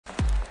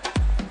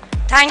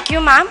Thank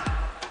you, ma'am.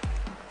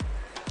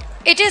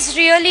 It is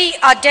really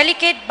a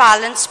delicate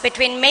balance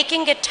between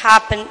making it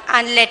happen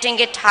and letting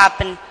it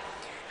happen.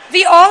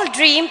 We all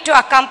dream to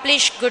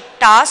accomplish good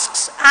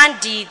tasks and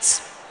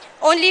deeds.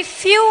 Only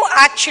few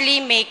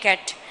actually make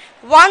it.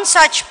 One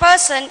such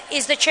person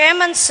is the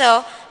Chairman,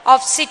 sir,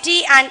 of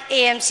City and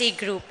AMC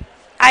Group.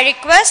 I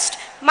request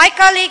my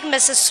colleague,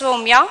 Mrs.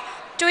 Somya,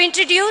 to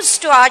introduce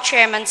to our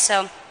Chairman,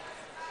 sir.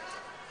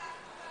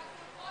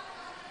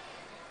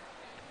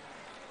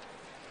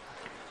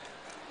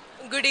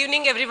 Good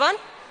evening, everyone.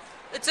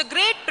 It's a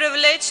great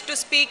privilege to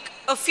speak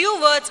a few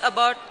words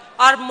about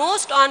our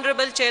most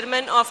honorable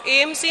Chairman of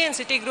AMC and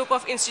City Group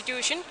of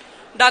Institution,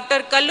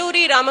 Dr.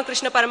 Kalluri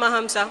Ramakrishna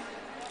Paramahamsa.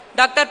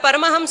 Dr.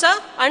 Paramahamsa,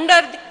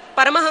 under the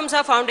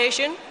Paramahamsa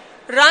Foundation,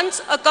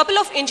 runs a couple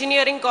of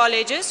engineering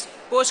colleges,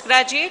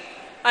 postgraduate,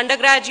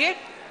 undergraduate,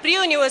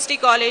 pre-university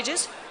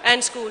colleges,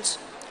 and schools.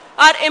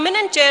 Our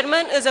eminent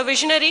chairman is a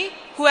visionary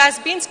who has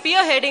been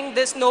spearheading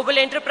this noble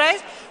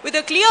enterprise with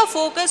a clear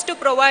focus to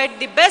provide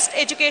the best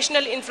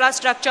educational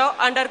infrastructure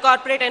under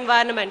corporate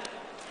environment.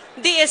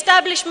 The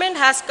establishment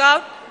has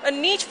carved a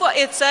niche for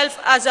itself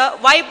as a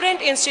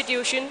vibrant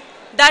institution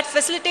that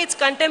facilitates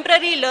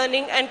contemporary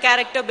learning and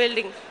character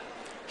building.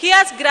 He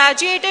has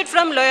graduated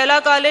from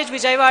Loyola College,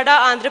 Vijayawada,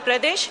 Andhra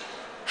Pradesh,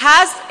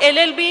 has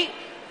LLB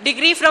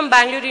degree from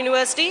Bangalore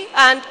University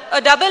and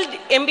a double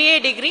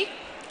MBA degree,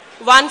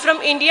 one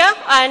from India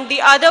and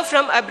the other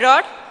from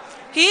abroad.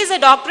 He is a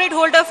doctorate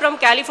holder from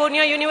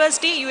California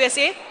University,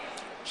 USA.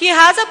 He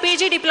has a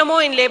PG Diploma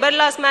in Labor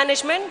Laws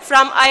Management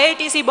from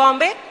IITC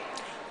Bombay,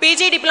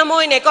 PG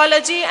Diploma in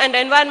Ecology and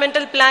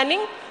Environmental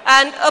Planning,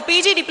 and a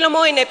PG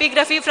Diploma in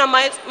Epigraphy from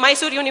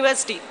Mysore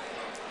University.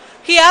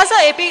 He has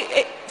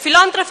a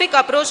philanthropic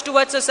approach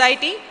towards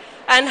society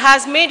and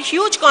has made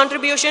huge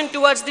contribution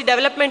towards the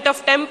development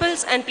of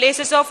temples and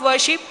places of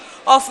worship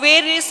of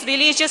various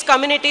religious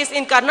communities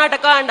in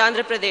Karnataka and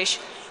Andhra Pradesh.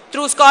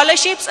 Through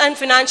scholarships and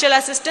financial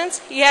assistance,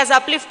 he has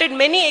uplifted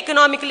many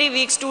economically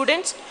weak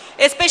students,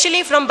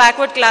 especially from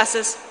backward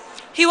classes.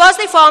 He was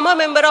the former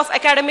member of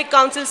Academic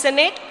Council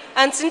Senate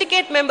and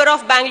syndicate member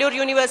of Bangalore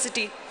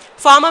University,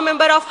 former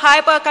member of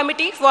High Power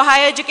Committee for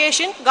Higher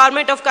Education,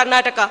 Government of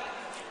Karnataka.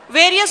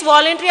 Various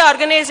voluntary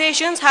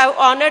organizations have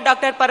honored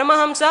Dr.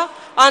 Paramahamsa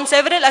on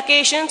several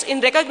occasions in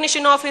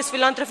recognition of his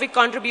philanthropic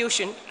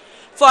contribution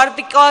for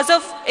the cause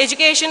of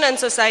education and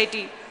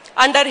society.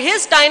 Under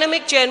his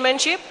dynamic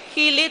chairmanship,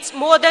 he leads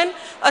more than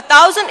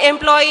 1,000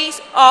 employees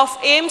of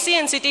AMC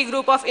and City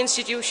Group of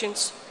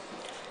Institutions.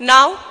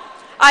 Now,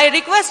 I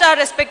request our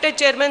respected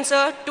Chairman,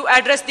 sir, to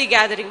address the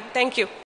gathering. Thank you.